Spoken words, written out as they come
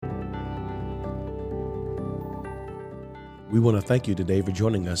We want to thank you today for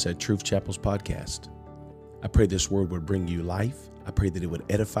joining us at Truth Chapel's podcast. I pray this word would bring you life. I pray that it would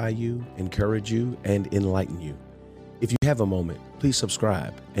edify you, encourage you, and enlighten you. If you have a moment, please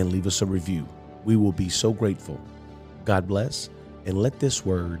subscribe and leave us a review. We will be so grateful. God bless, and let this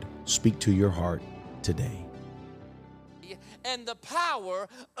word speak to your heart today. And the power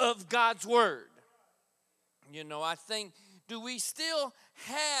of God's word. You know, I think, do we still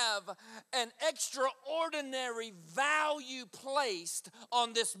have an extraordinary value placed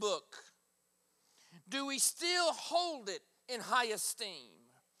on this book? Do we still hold it in high esteem?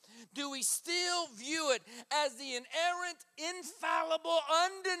 Do we still view it as the inerrant, infallible,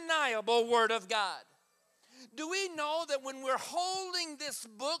 undeniable Word of God? Do we know that when we're holding this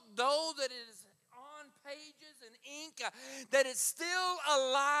book, though that it is on pages and ink, that it's still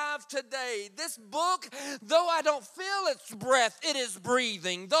alive today? This book, though I don't feel its breath, it is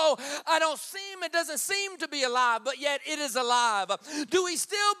breathing. Though it doesn't seem to be alive, but yet it is alive. Do we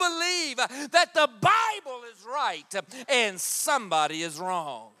still believe that the Bible is right and somebody is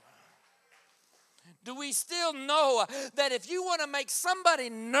wrong? Do we still know that if you want to make somebody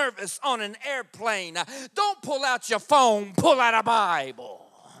nervous on an airplane, don't pull out your phone, pull out a Bible?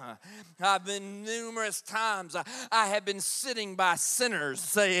 I've been numerous times, I have been sitting by sinners,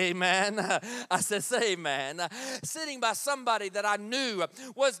 say amen. I said, say amen. Sitting by somebody that I knew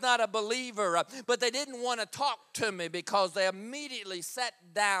was not a believer, but they didn't want to talk to me because they immediately sat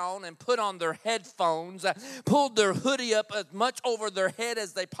down and put on their headphones, pulled their hoodie up as much over their head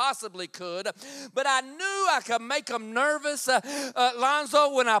as they possibly could. But I knew I could make them nervous,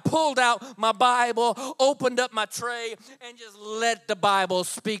 Lonzo, when I pulled out my Bible, opened up my tray, and just let the Bible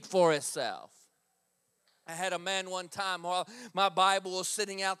speak for itself. I had a man one time while my Bible was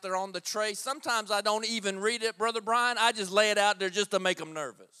sitting out there on the tray. Sometimes I don't even read it, Brother Brian. I just lay it out there just to make them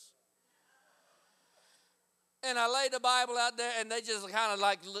nervous. And I lay the Bible out there, and they just kind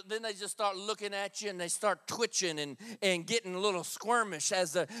of then they just start looking at you, and they start twitching and getting a little squirmish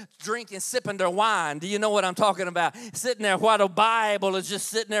as they're drinking, sipping their wine. Do you know what I'm talking about? Sitting there while the Bible is just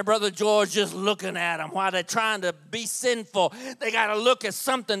sitting there, Brother George, just looking at them while they're trying to be sinful. They got to look at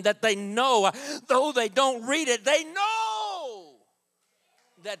something that they know. Though they don't read it, they know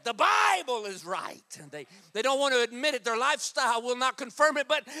that the Bible is right. They don't want to admit it. Their lifestyle will not confirm it,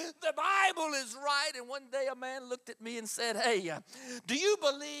 but the Bible is right. And one day a man looked at me and said, hey, do you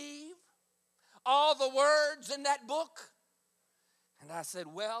believe all the words in that book? And I said,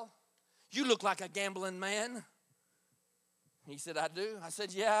 well, you look like a gambling man. He said, I do. I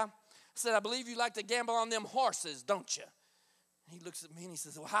said, yeah. I said, I believe you like to gamble on them horses, don't you? He looks at me and he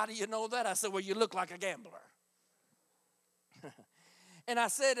says, well, how do you know that? I said, well, you look like a gambler. And I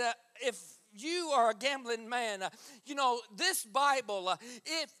said, if you are a gambling man, this Bible,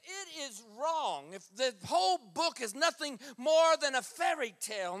 if it is wrong, if the whole book is nothing more than a fairy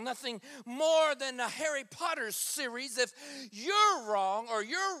tale, nothing more than a Harry Potter series, if you're wrong or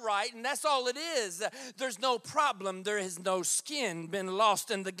you're right, and that's all it is, there's no problem. There is no skin been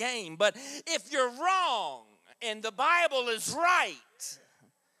lost in the game. But if you're wrong and the Bible is right,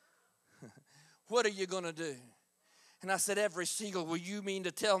 what are you going to do? And I said, every single, will you mean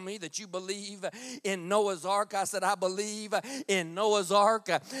to tell me that you believe in Noah's Ark? I said, I believe in Noah's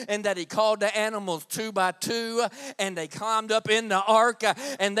Ark, and that he called the animals 2 by 2, and they climbed up in the ark,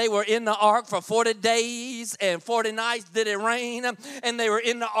 and they were in the ark for 40 days and 40 nights did it rain, and they were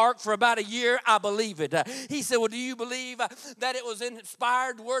in the ark for about a year. I believe it. He said, well, do you believe that it was an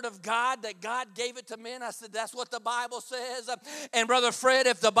inspired word of God, that God gave it to men? I said, that's what the Bible says. And Brother Fred,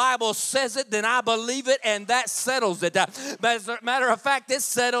 if the Bible says it, then I believe it, and that settles it. But as a matter of fact, it's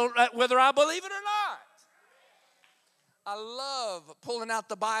settled whether I believe it or not. I love pulling out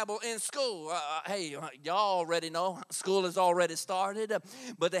the Bible in school. Hey, y'all already know school has already started,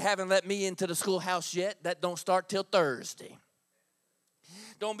 but they haven't let me into the schoolhouse yet. That don't start till Thursday.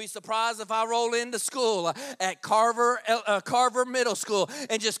 Don't be surprised if I roll into school at Carver Middle School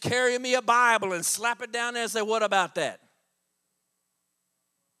and just carry me a Bible and slap it down there and say, what about that?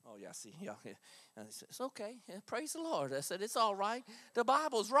 Oh, yeah, see, yeah. And I said, it's okay. Yeah, praise the Lord. I said, it's all right. The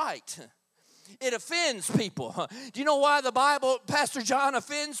Bible's right. It offends people. Do you know why the Bible, Pastor John,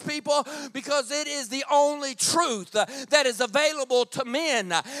 offends people? Because it is the only truth that is available to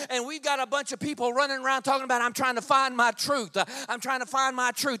men. And we've got a bunch of people running around talking about, I'm trying to find my truth. I'm trying to find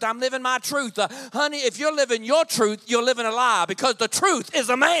my truth. I'm living my truth. Honey, if you're living your truth, you're living a lie, because the truth is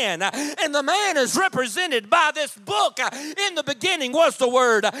a man. And the man is represented by this book. In the beginning was the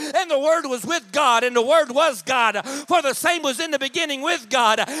Word, and the Word was with God, and the Word was God. For the same was in the beginning with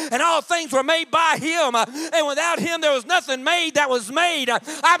God, and all things were made made by him, and without him there was nothing made that was made.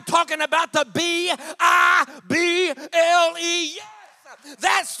 I'm talking about the Bible. Yes,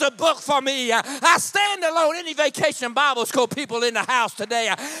 that's the book for me. I stand alone. Any Vacation Bible School people in the house today,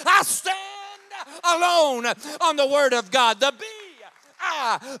 I stand alone on the Word of God. The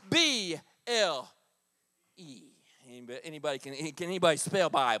Bible. Anybody can anybody spell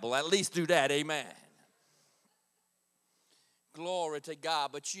Bible? At least do that. Amen. Glory to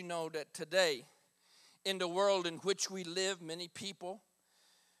God. But you know that today, in the world in which we live, many people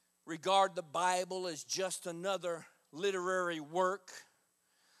regard the Bible as just another literary work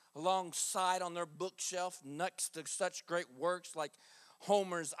alongside on their bookshelf next to such great works like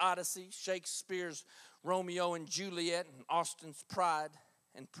Homer's Odyssey, Shakespeare's Romeo and Juliet, and Austen's Pride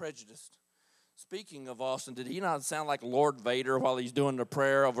and Prejudice. Speaking of Austin, did he not sound like Lord Vader while he's doing the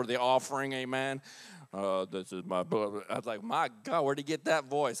prayer over the offering? Amen. This is my book. I was like, my God, where'd he get that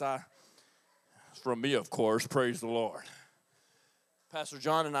voice? It's from me, of course. Praise the Lord. Pastor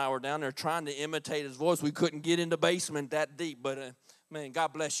John and I were down there trying to imitate his voice. We couldn't get in the basement that deep, but man,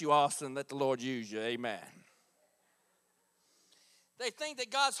 God bless you, Austin. Let the Lord use you. Amen. They think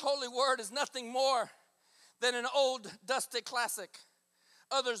that God's holy word is nothing more than an old, dusty classic.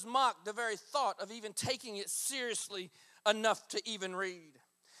 Others mock the very thought of even taking it seriously enough to even read.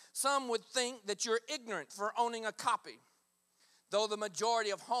 Some would think that you're ignorant for owning a copy, though the majority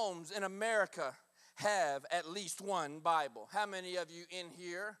of homes in America have at least one Bible. How many of you in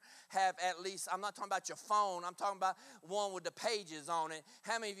here have at least, I'm not talking about your phone, I'm talking about one with the pages on it.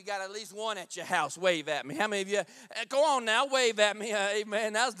 How many of you got at least one at your house? Wave at me. How many of you, go on now, wave at me.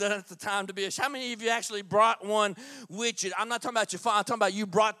 Amen. That's the time to be how many of you actually brought one with you? I'm not talking about your phone, I'm talking about you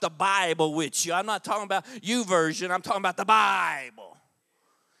brought the Bible with you. I'm not talking about YouVersion, I'm talking about the Bible.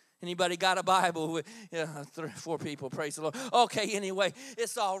 Anybody got a Bible? Yeah, 3 or 4 people, praise the Lord. Okay, anyway,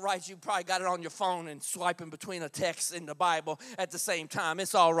 it's all right. You probably got it on your phone and swiping between a text and the Bible at the same time.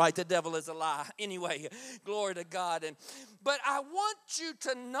 It's all right. The devil is a lie. Anyway, glory to God. But I want you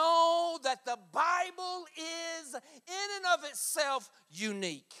to know that the Bible is in and of itself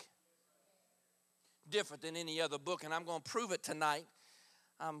unique. Different than any other book, and I'm going to prove it tonight.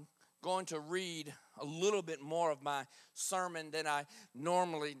 I'm going to read a little bit more of my sermon than I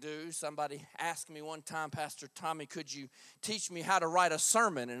normally do. Somebody asked me one time, Pastor Tommy, could you teach me how to write a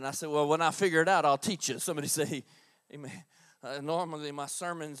sermon? And I said, well, when I figure it out, I'll teach you. Somebody say, amen. Normally my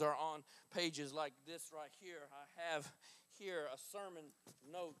sermons are on pages like this right here. I have here a sermon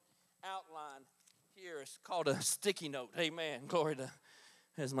note outline here. It's called a sticky note. Amen. Glory to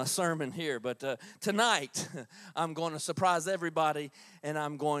is my sermon here, but tonight I'm going to surprise everybody and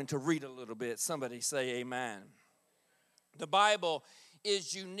I'm going to read a little bit. Somebody say amen. The Bible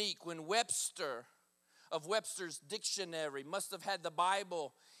is unique. When Webster's dictionary must have had the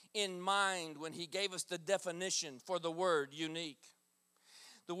Bible in mind when he gave us the definition for the word unique.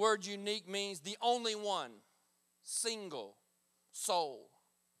 The word unique means the only one, single, sole,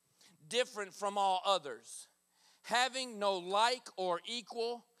 different from all others, having no like or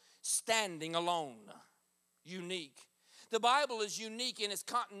equal, standing alone. Unique. The Bible is unique in its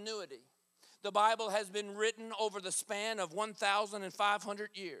continuity. The Bible has been written over the span of 1,500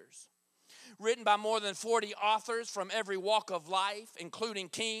 years. Written by more than 40 authors from every walk of life, including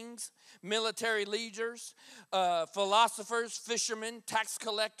kings, military leaders, philosophers, fishermen, tax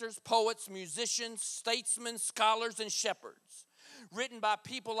collectors, poets, musicians, statesmen, scholars, and shepherds. Written by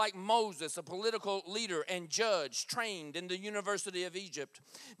people like Moses, a political leader and judge trained in the University of Egypt.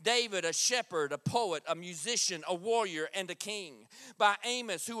 David, a shepherd, a poet, a musician, a warrior, and a king. By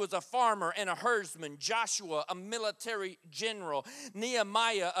Amos, who was a farmer and a herdsman. Joshua, a military general.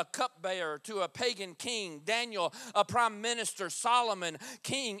 Nehemiah, a cupbearer to a pagan king. Daniel, a prime minister. Solomon,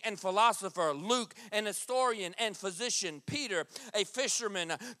 king and philosopher. Luke, an historian and physician. Peter, a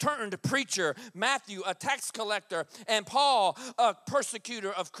fisherman turned preacher. Matthew, a tax collector. And Paul, a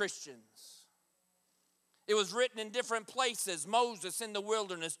persecutor of Christians. It was written in different places. Moses in the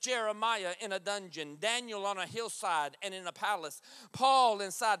wilderness, Jeremiah in a dungeon, Daniel on a hillside and in a palace, Paul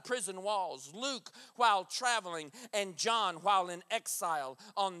inside prison walls, Luke while traveling, and John while in exile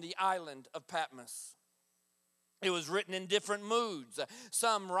on the island of Patmos. It was written in different moods,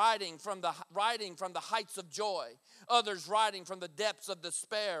 some writing from the heights of joy, others writing from the depths of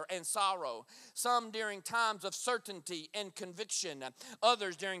despair and sorrow, some during times of certainty and conviction,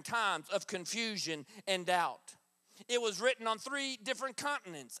 others during times of confusion and doubt. It was written on 3 different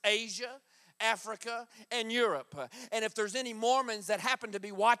continents, Asia, Africa, and Europe. And if there's any Mormons that happen to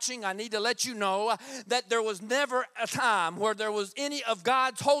be watching, I need to let you know that there was never a time where there was any of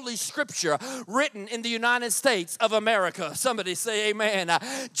God's holy scripture written in the United States of America. Somebody say amen.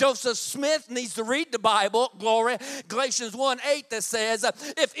 Joseph Smith needs to read the Bible, glory. Galatians 1:8 that says,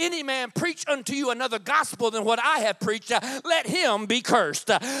 if any man preach unto you another gospel than what I have preached, let him be cursed.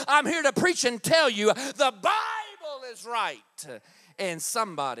 I'm here to preach and tell you the Bible is right and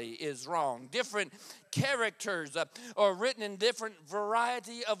somebody is wrong. Different characters are written in different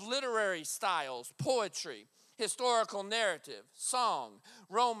variety of literary styles: poetry, historical narrative, song,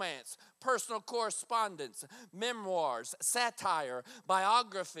 romance, personal correspondence, memoirs, satire,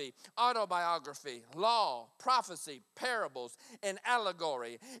 biography, autobiography, law, prophecy, parables, and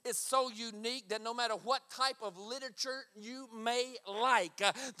allegory. It's so unique that no matter what type of literature you may like,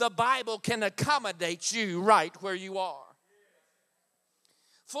 the Bible can accommodate you right where you are.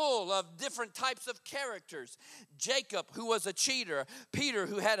 Full of different types of characters. Jacob, who was a cheater. Peter,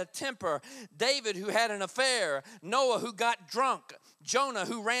 who had a temper. David, who had an affair. Noah, who got drunk. Jonah,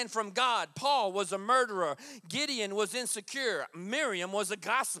 who ran from God. Paul was a murderer. Gideon was insecure. Miriam was a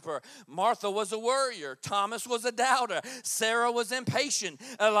gossiper. Martha was a worrier. Thomas was a doubter. Sarah was impatient.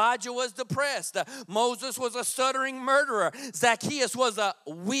 Elijah was depressed. Moses was a stuttering murderer. Zacchaeus was a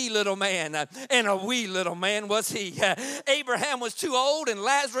wee little man, and a wee little man was he. Abraham was too old, and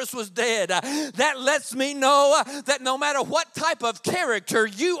Lazarus was dead. That lets me know that no matter what type of character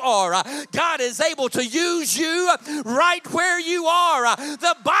you are, God is able to use you right where you are.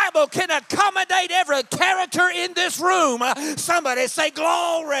 The Bible can accommodate every character in this room. Somebody say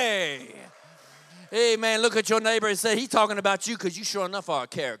glory. Amen. Look at your neighbor and say, he's talking about you because you sure enough are a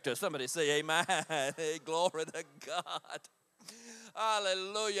character. Somebody say amen. Hey, glory to God.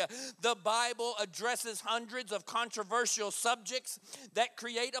 Hallelujah. The Bible addresses hundreds of controversial subjects that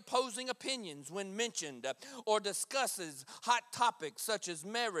create opposing opinions when mentioned, or discusses hot topics such as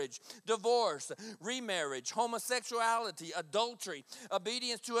marriage, divorce, remarriage, homosexuality, adultery,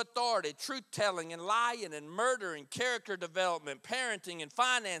 obedience to authority, truth-telling and lying and murder and character development, parenting and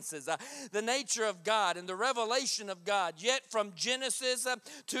finances, the nature of God and the revelation of God. Yet from Genesis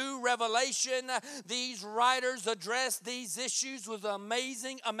to Revelation, these writers address these issues with an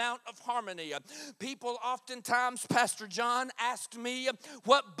amazing amount of harmony. People oftentimes, Pastor John asked me,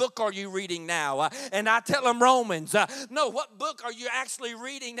 what book are you reading now? And I tell them Romans. No, what book are you actually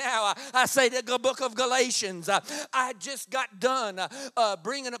reading now? I say the book of Galatians. I just got done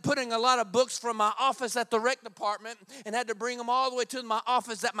putting a lot of books from my office at the rec department and had to bring them all the way to my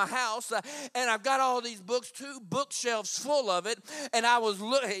office at my house. And I've got all these books, 2 bookshelves full of it. And I was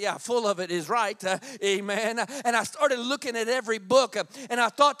looking, full of it is right. Amen. And I started looking at every book, and I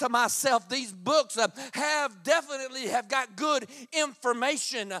thought to myself, these books have got good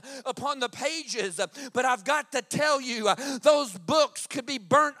information upon the pages, but I've got to tell you, those books could be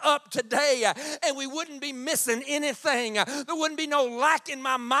burnt up today, and we wouldn't be missing anything. There wouldn't be no lack in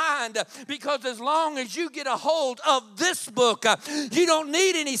my mind, because as long as you get a hold of this book, you don't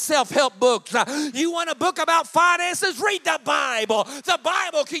need any self-help books. You want a book about finances? Read the Bible. The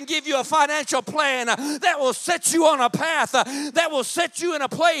Bible can give you a financial plan that will set you on a path, that will set you in a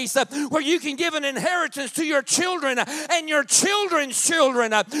place where you can give an inheritance to your children and your children's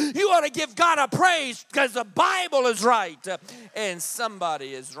children. You ought to give God a praise, because the Bible is right and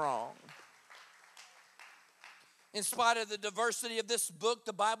somebody is wrong. In spite of the diversity of this book,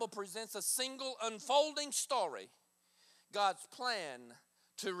 the Bible presents a single unfolding story: God's plan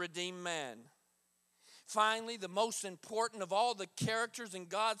to redeem man. Finally, the most important of all the characters in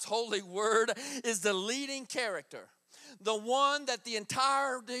God's holy word is the leading character, the one that the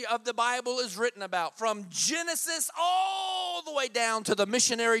entirety of the Bible is written about, from Genesis all the way down to the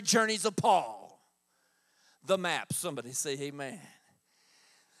missionary journeys of Paul. The map. Somebody say amen.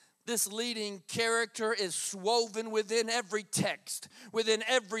 This leading character is woven within every text, within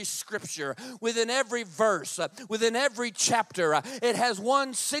every scripture, within every verse, within every chapter. It has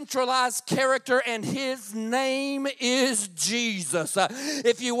one centralized character, and his name is Jesus.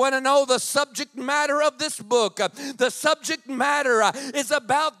 If you want to know the subject matter of this book, the subject matter is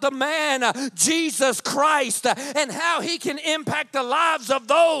about the man, Jesus Christ, and how he can impact the lives of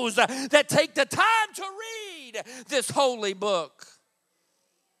those that take the time to read this holy book.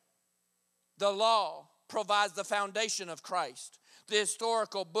 The law provides the foundation of Christ. The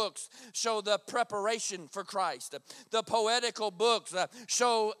historical books show the preparation for Christ. The poetical books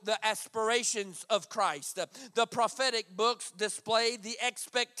show the aspirations of Christ. The prophetic books display the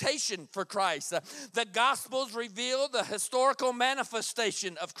expectation for Christ. The Gospels reveal the historical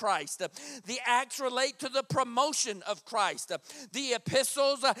manifestation of Christ. The Acts relate to the promotion of Christ. The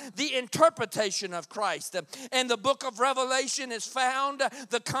epistles, the interpretation of Christ. And the book of Revelation is found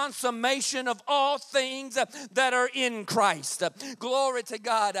the consummation of all things that are in Christ. Glory to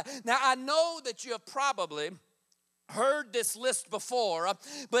God. Now, I know that you have probably heard this list before,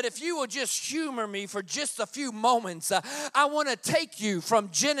 but if you will just humor me for just a few moments, I want to take you from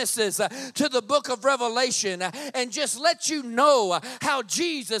Genesis to the book of Revelation and just let you know how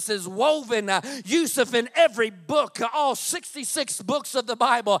Jesus is woven Yusuf in every book, all 66 books of the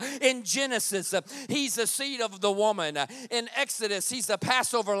Bible. In Genesis, he's the seed of the woman. In Exodus, he's the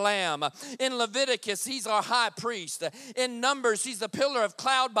Passover lamb. In Leviticus, he's our high priest. In Numbers, he's the pillar of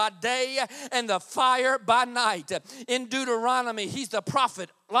cloud by day and the fire by night. In Deuteronomy, he's the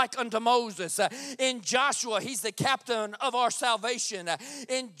prophet like unto Moses. In Joshua, he's the captain of our salvation.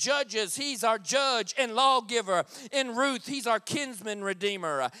 In Judges, he's our judge and lawgiver. In Ruth, he's our kinsman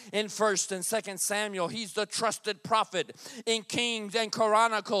redeemer. In 1st and 2nd Samuel, he's the trusted prophet. In Kings and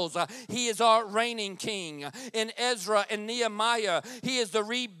Chronicles, he is our reigning king. In Ezra and Nehemiah, he is the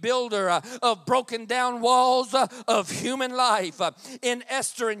rebuilder of broken down walls of human life. In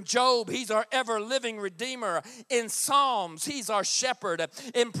Esther and Job, he's our ever-living redeemer. In Psalms, he's our shepherd.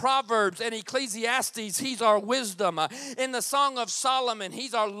 In Proverbs and Ecclesiastes, he's our wisdom. In the Song of Solomon,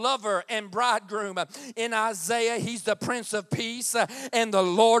 he's our lover and bridegroom. In Isaiah, he's the Prince of Peace and the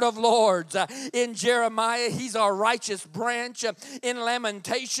Lord of Lords. In Jeremiah, he's our righteous branch. In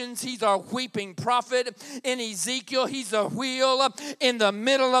Lamentations, he's our weeping prophet. In Ezekiel, he's a wheel in the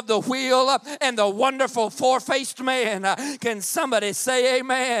middle of the wheel and the wonderful four-faced man. Can somebody say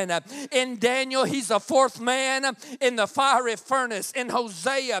amen? In Daniel, he's the fourth man in the fiery furnace. In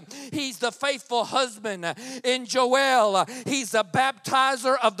Hosea, he's the faithful husband. In Joel, he's the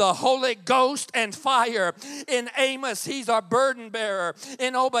baptizer of the Holy Ghost and fire. In Amos, he's our burden bearer.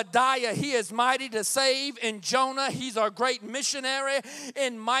 In Obadiah, he is mighty to save. In Jonah, he's our great missionary.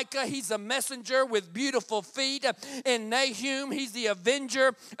 In Micah, he's a messenger with beautiful feet. In Nahum, he's the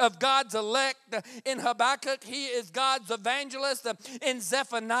avenger of God's elect. In Habakkuk, he is God's evangelist. In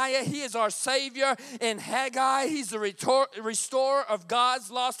Zephaniah, he is our savior. In Haggai, he's the restorer of God's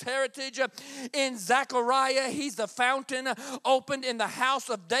lost heritage. In Zechariah, he's the fountain opened in the house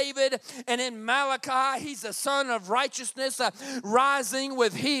of David. And in Malachi, he's the son of righteousness, rising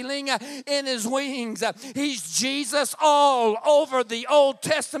with healing in his wings. He's Jesus all over the Old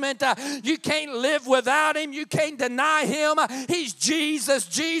Testament. You can't live without him. You can't deny him. He's Jesus,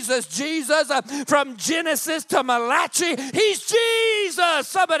 Jesus, Jesus. From Genesis to Malachi, he's Jesus.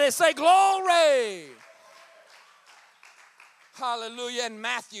 Somebody say glory. Hallelujah. In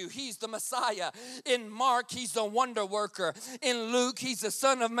Matthew, he's the Messiah. In Mark, he's the wonder worker. In Luke, he's the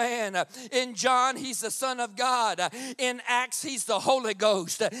Son of Man. In John, he's the Son of God. In Acts, he's the Holy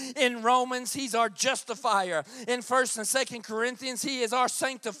Ghost. In Romans, he's our justifier. In 1st and 2nd Corinthians, he is our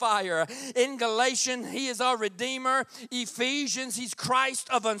sanctifier. In Galatians, he is our redeemer. Ephesians, he's Christ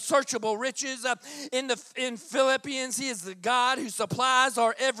of unsearchable riches. In Philippians, he is the God who supplies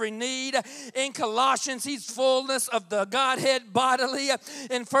our every need. In Colossians, he's fullness of the Godhead bodily.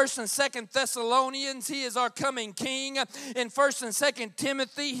 In 1st and 2nd Thessalonians, he is our coming king. In 1st and 2nd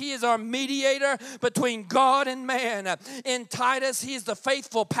Timothy, he is our mediator between God and man. In Titus, he is the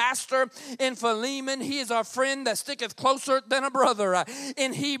faithful pastor. In Philemon, he is our friend that sticketh closer than a brother.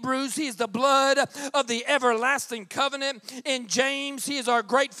 In Hebrews, he is the blood of the everlasting covenant. In James, he is our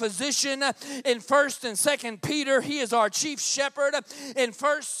great physician. In 1st and 2nd Peter, he is our chief shepherd. In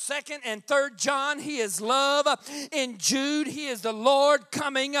 1st, 2nd, and 3rd John, he is love. In Jude, he is the Lord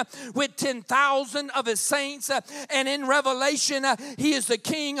coming with 10,000 of his saints. And in Revelation, he is the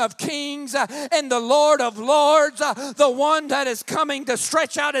King of kings and the Lord of lords, the one that is coming to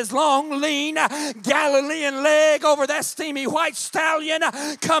stretch out his long, lean Galilean leg over that steamy white stallion,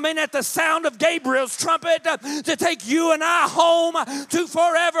 coming at the sound of Gabriel's trumpet to take you and I home to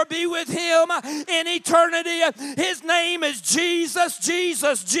forever be with him in eternity. His name is Jesus,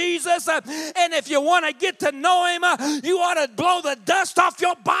 Jesus, Jesus. And if you want to get to know him, you ought to blow the dust off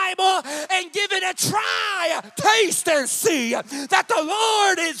your Bible and give it a try. Taste and see that the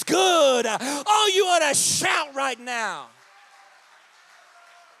Lord is good. Oh, you ought to shout right now.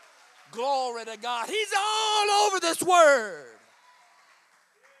 Glory to God. He's all over this word.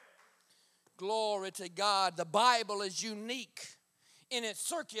 Glory to God. The Bible is unique in its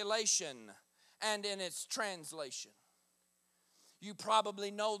circulation and in its translation. You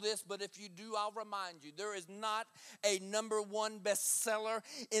probably know this, but if you do, I'll remind you. There is not a #1 bestseller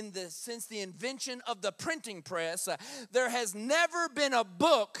since the invention of the printing press. There has never been a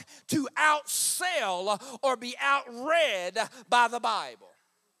book to outsell or be outread by the Bible.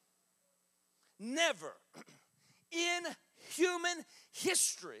 Never in human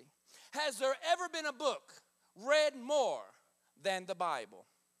history has there ever been a book read more than the Bible.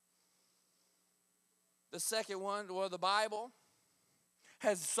 The second one, the Bible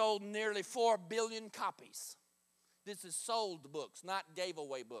has sold nearly 4 billion copies. This is sold books, not gave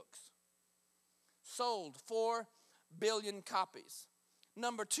away books. Sold 4 billion copies.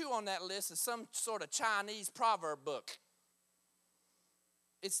 #2 on that list is some sort of Chinese proverb book.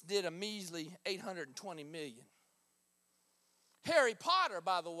 It's did a measly 820 million. Harry Potter,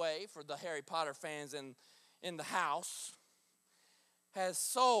 by the way, for the Harry Potter fans in the house, has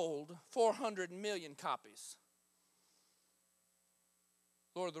sold 400 million copies.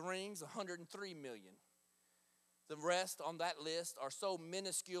 Lord of the Rings, 103 million. The rest on that list are so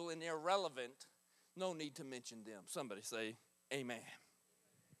minuscule and irrelevant, no need to mention them. Somebody say amen.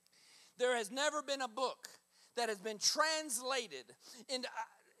 There has never been a book that has been translated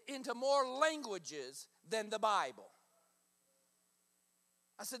into more languages than the Bible.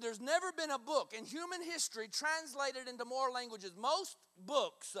 I said there's never been a book in human history translated into more languages. Most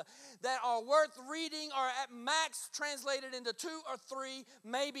books that are worth reading are at max translated into 2 or 3,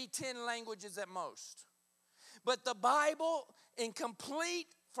 maybe 10 languages at most. But the Bible,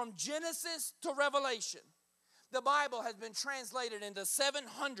 incomplete from Genesis to Revelation, the Bible has been translated into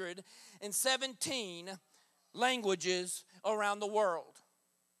 717 languages around the world.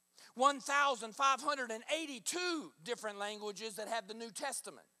 1,582 different languages that have the New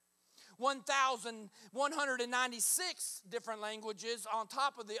Testament. 1,196 different languages on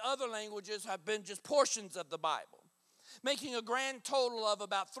top of the other languages have been just portions of the Bible, making a grand total of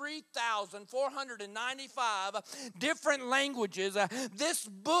about 3,495 different languages. This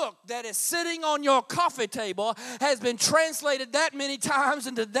book that is sitting on your coffee table has been translated that many times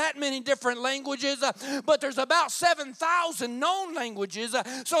into that many different languages, but there's about 7,000 known languages,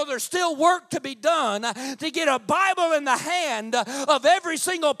 so there's still work to be done to get a Bible in the hand of every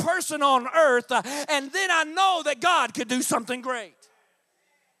single person on earth, and then I know that God could do something great.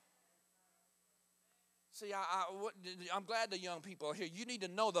 See, I'm glad the young people are here. You need to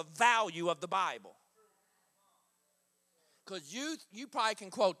know the value of the Bible. Because you probably can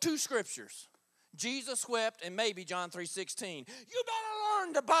quote 2 scriptures. Jesus wept and maybe John 3:16. You better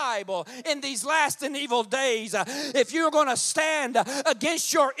learn the Bible in these last and evil days if you're going to stand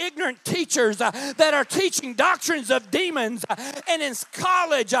against your ignorant teachers that are teaching doctrines of demons, and in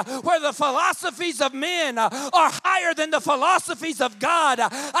college where the philosophies of men are higher than the philosophies of God.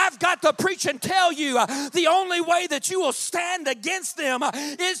 I've got to preach and tell you the only way that you will stand against them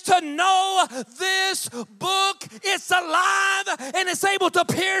is to know this book. It's alive and it's able to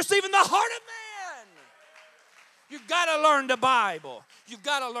pierce even the heart of man. You've got to learn the Bible. You've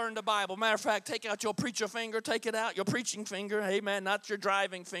got to learn the Bible. Matter of fact, take out your preacher finger. Take it out, your preaching finger. Amen. Not your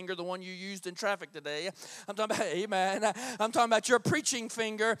driving finger, the one you used in traffic today. I'm talking about, amen. I'm talking about your preaching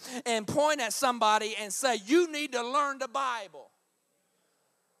finger, and point at somebody and say, you need to learn the Bible.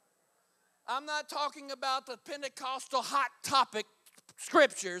 I'm not talking about the Pentecostal hot topic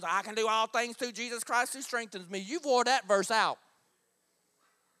scriptures. I can do all things through Jesus Christ who strengthens me. You've wore that verse out.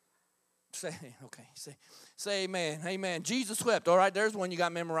 Say, okay, say amen, amen. Jesus wept. All right, there's one you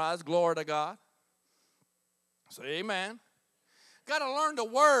got memorized. Glory to God. Say amen. Got to learn the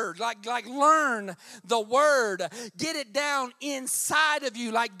word, like learn the word. Get it down inside of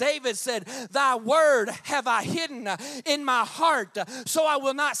you. Like David said, thy word have I hidden in my heart so I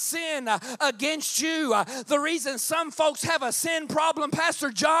will not sin against you. The reason some folks have a sin problem,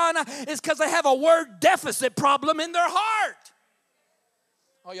 Pastor John, is because they have a word deficit problem in their heart.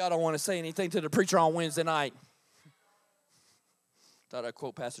 Oh, y'all don't want to say anything to the preacher on Wednesday night. Thought I'd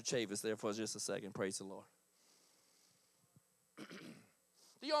quote Pastor Chavis there for just a second. Praise the Lord.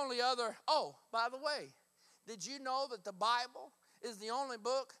 The only other, by the way, did you know that the Bible is the only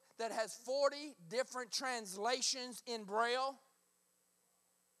book that has 40 different translations in Braille?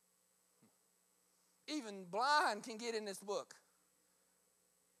 Even blind can get in this book.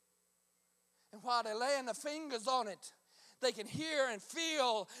 And while they're laying the fingers on it, they can hear and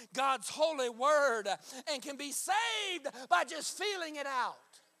feel God's holy word and can be saved by just feeling it out.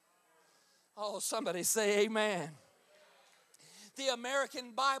 Oh, somebody say amen. The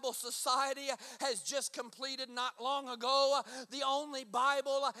American Bible Society has just completed not long ago the only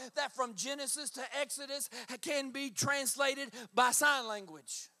Bible that from Genesis to Exodus can be translated by sign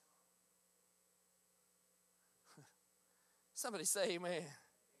language. Somebody say amen.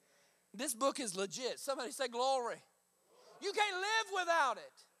 This book is legit. Somebody say glory. You can't live without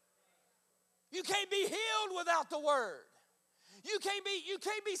it. You can't be healed without the word. You can't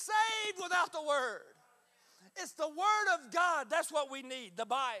be saved without the word. It's the word of God. That's what we need. The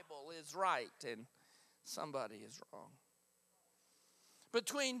Bible is right and somebody is wrong.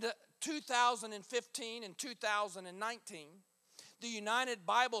 Between 2015 and 2019, the United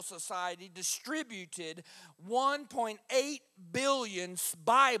Bible Society distributed 1.8 billion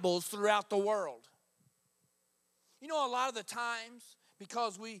Bibles throughout the world. You know, a lot of the times,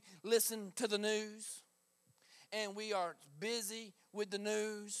 because we listen to the news and we are busy with the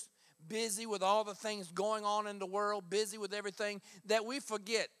news, busy with all the things going on in the world, busy with everything, that we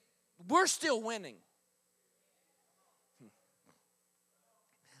forget we're still winning.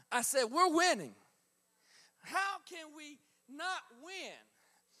 I said, we're winning. How can we not win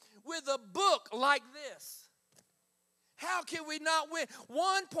with a book like this? How can we not win?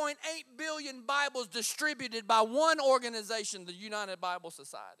 1.8 billion Bibles distributed by one organization, the United Bible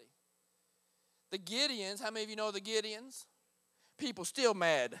Society. The Gideons, how many of you know the Gideons? People still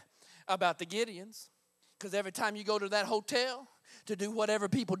mad about the Gideons because every time you go to that hotel to do whatever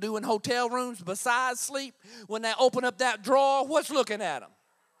people do in hotel rooms besides sleep, when they open up that drawer, what's looking at them?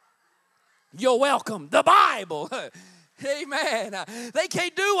 You're welcome. The Bible. Amen. They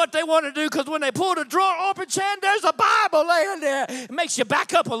can't do what they want to do because when they pull the drawer open, Chan, there's a Bible laying there. It makes you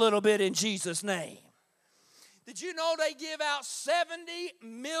back up a little bit in Jesus' name. Did you know they give out 70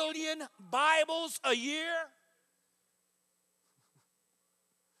 million Bibles a year?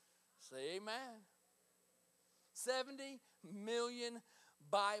 Say amen. 70 million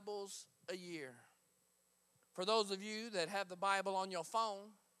Bibles a year. For those of you that have the Bible on your phone,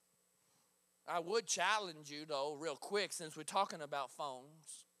 I would challenge you, though, real quick, since we're talking about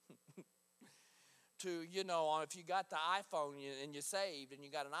phones, to, you know, if you got the iPhone and you're saved and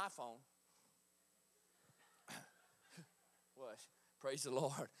you got an iPhone, what? Praise the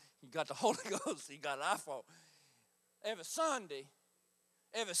Lord. You got the Holy Ghost, you got an iPhone. Every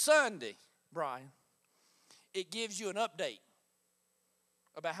Sunday, Brian, it gives you an update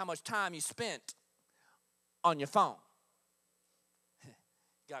about how much time you spent on your phone.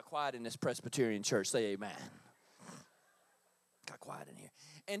 Got quiet in this Presbyterian church. Say amen. Got quiet in here.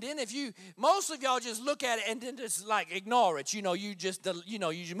 And then most of y'all just look at it and then just like ignore it. You know, you just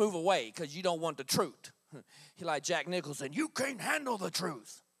move away because you don't want the truth. He like Jack Nicholson, you can't handle the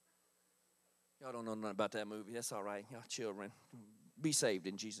truth. Y'all don't know nothing about that movie. That's all right. Y'all children, be saved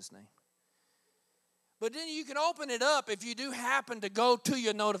in Jesus' name. But then you can open it up if you do happen to go to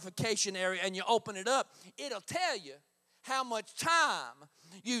your notification area and you open it up. It'll tell you how much time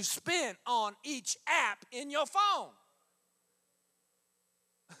you spent on each app in your phone.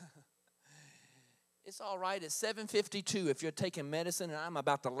 It's all right. It's 7:52 if you're taking medicine, and I'm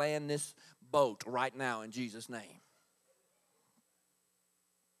about to land this boat right now in Jesus' name.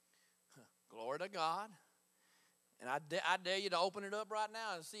 Glory to God. And I dare you to open it up right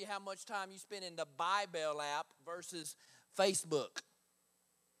now and see how much time you spend in the Bible app versus Facebook,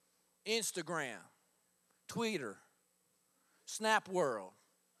 Instagram, Twitter, Snap World.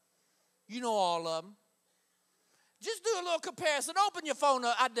 You know all of them. Just do a little comparison. Open your phone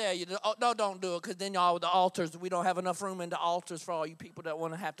up. I dare you. No, don't do it because then y'all with the altars, we don't have enough room in the altars for all you people that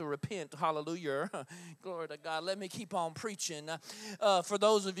want to have to repent. Hallelujah. Glory to God. Let me keep on preaching. For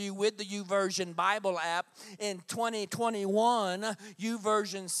those of you with the YouVersion Bible app, in 2021,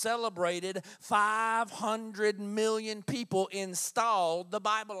 YouVersion celebrated 500 million people installed the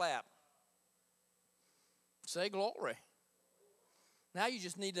Bible app. Say glory. Now you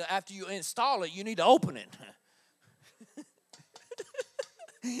just need to, after you install it, you need to open it.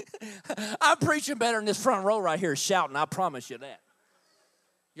 I'm preaching better in this front row right here shouting, I promise you that.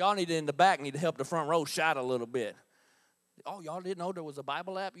 Y'all in the back need to help the front row shout a little bit. Oh, y'all didn't know there was a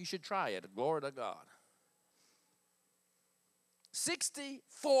Bible app? You should try it. Glory to God.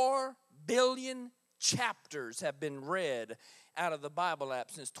 64 billion chapters have been read out of the Bible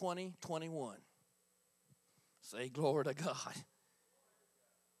app since 2021. Say glory to God.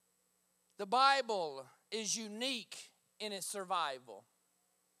 The Bible is unique in its survival.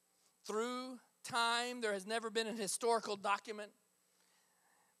 Through time, there has never been a historical document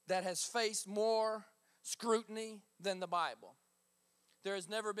that has faced more scrutiny than the Bible. There has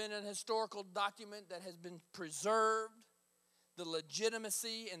never been a historical document that has been preserved the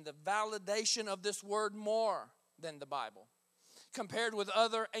legitimacy and the validation of this word more than the Bible. Compared with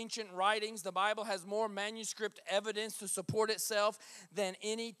other ancient writings, the Bible has more manuscript evidence to support itself than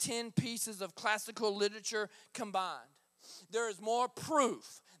any 10 pieces of classical literature combined. There is more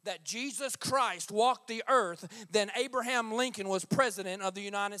proof that Jesus Christ walked the earth than Abraham Lincoln was president of the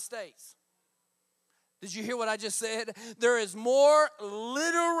United States. Did you hear what I just said? There is more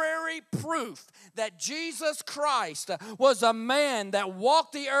literary proof that Jesus Christ was a man that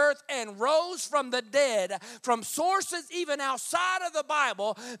walked the earth and rose from the dead from sources even outside of the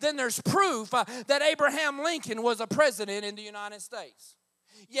Bible than there's proof that Abraham Lincoln was a president in the United States.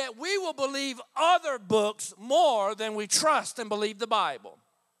 Yet we will believe other books more than we trust and believe the Bible.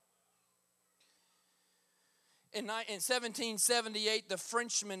 In 1778, the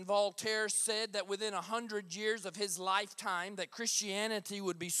Frenchman Voltaire said that within 100 years of his lifetime that Christianity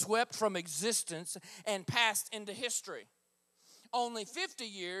would be swept from existence and passed into history. Only 50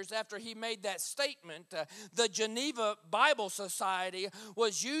 years after he made that statement, the Geneva Bible Society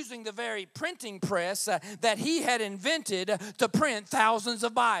was using the very printing press that he had invented to print thousands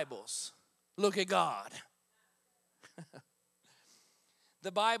of Bibles. Look at God.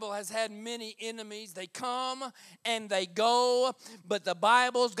 The Bible has had many enemies. They come and they go, but the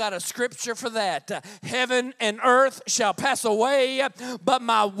Bible's got a scripture for that. Heaven and earth shall pass away, but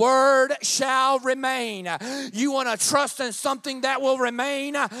my word shall remain. You want to trust in something that will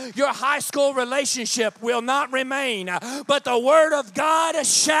remain? Your high school relationship will not remain, but the word of God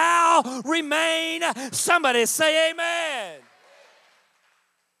shall remain. Somebody say amen.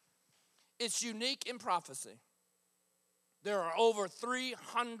 It's unique in prophecy. There are over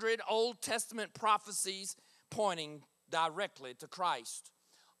 300 Old Testament prophecies pointing directly to Christ.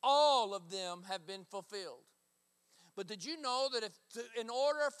 All of them have been fulfilled. But did you know that in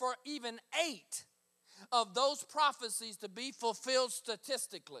order for even 8 of those prophecies to be fulfilled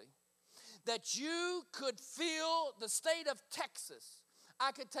statistically, that you could fill the state of Texas,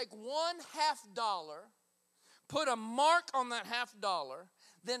 I could take $1 $50, put a mark on that $50,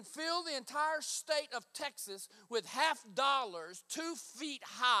 then fill the entire state of Texas with $50 2 feet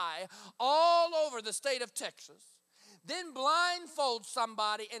high all over the state of Texas. Then blindfold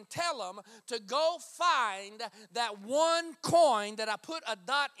somebody and tell them to go find that one coin that I put a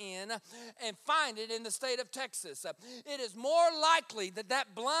dot in and find it in the state of Texas. It is more likely that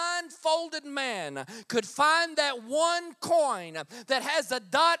that blindfolded man could find that one coin that has a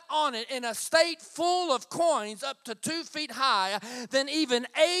dot on it in a state full of coins up to 2 feet high than even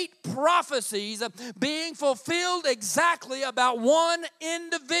 8 prophecies being fulfilled exactly about one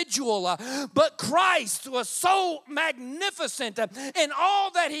individual. But Christ was so magnificent in all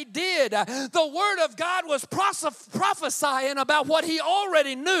that he did. The word of God was prophesying about what he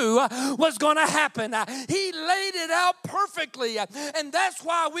already knew was going to happen. He laid it out perfectly, and that's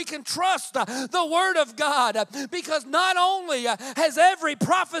why we can trust the word of God, because not only has every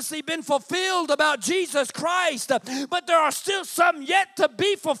prophecy been fulfilled about Jesus Christ, but there are still some yet to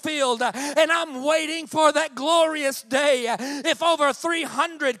be fulfilled, and I'm waiting for that glorious day. If over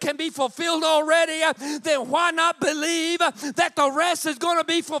 300 can be fulfilled already, then why not believe that the rest is going to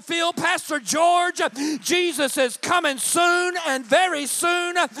be fulfilled? Pastor George, Jesus is coming soon, and very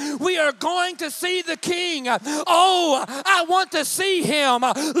soon we are going to see the King. Oh, I want to see him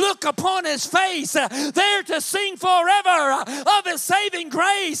look upon his face, there to sing forever of his saving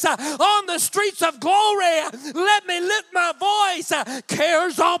grace on the streets of glory. Let me lift my voice.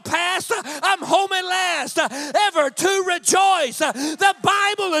 Cares all past, I'm home at last, ever to rejoice. The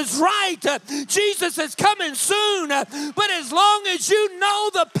Bible is right. Jesus is coming soon. But as long as you know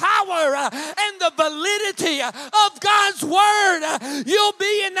the power and the validity of God's word, you'll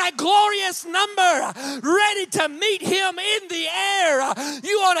be in that glorious number, ready to meet him in the air.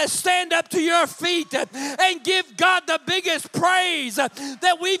 You ought to stand up to your feet and give God the biggest praise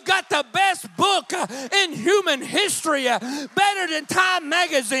that we've got the best book in human history, better than Time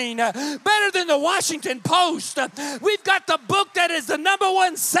Magazine, better than the Washington Post. We've got the book that is the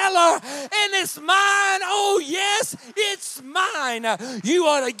 #1 seller, and it's mine. Oh, yes, it's mine. You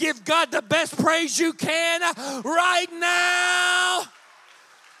ought to give God the best praise you can right now.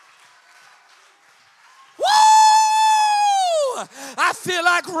 Woo! I feel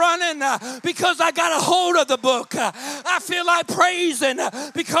like running because I got a hold of the book. I feel like praising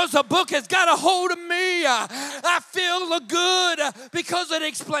because the book has got a hold of me. I feel good because it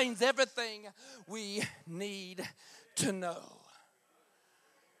explains everything we need to know.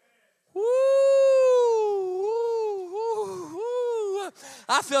 Woo!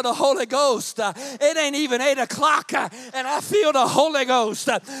 I feel the Holy Ghost. It ain't even 8 o'clock, and I feel the Holy Ghost.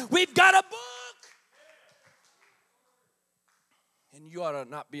 We've got a book. And you ought to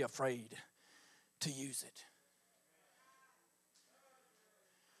not be afraid to use it.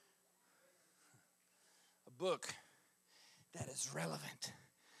 A book that is relevant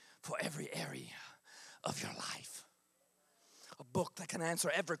for every area of your life. A book that can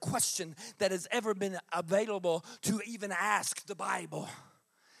answer every question that has ever been available to even ask. The Bible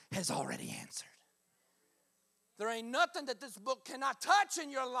has already answered. There ain't nothing that this book cannot touch in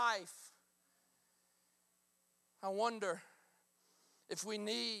your life. I wonder if we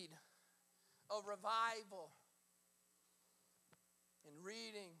need a revival in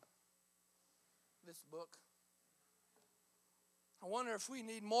reading this book. I wonder if we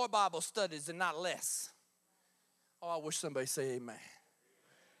need more Bible studies and not less. Oh, I wish somebody say amen.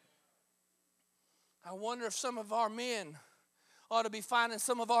 I wonder if some of our men ought to be finding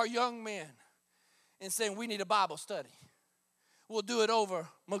some of our young men and saying, we need a Bible study. We'll do it over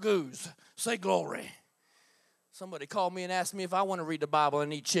Magoo's. Say glory. Somebody called me and asked me if I want to read the Bible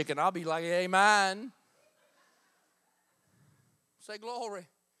and eat chicken. I'll be like, amen. Say glory.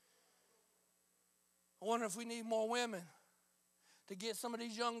 I wonder if we need more women to get some of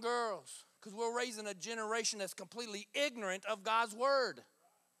these young girls, because we're raising a generation that's completely ignorant of God's word.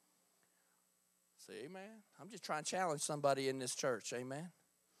 Say amen. I'm just trying to challenge somebody in this church. Amen.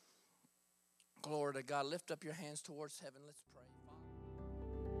 Glory to God. Lift up your hands towards heaven. Let's pray.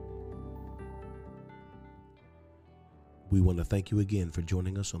 We want to thank you again for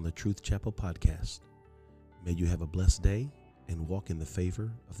joining us on the Truth Chapel podcast. May you have a blessed day and walk in the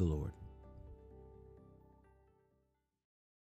favor of the Lord.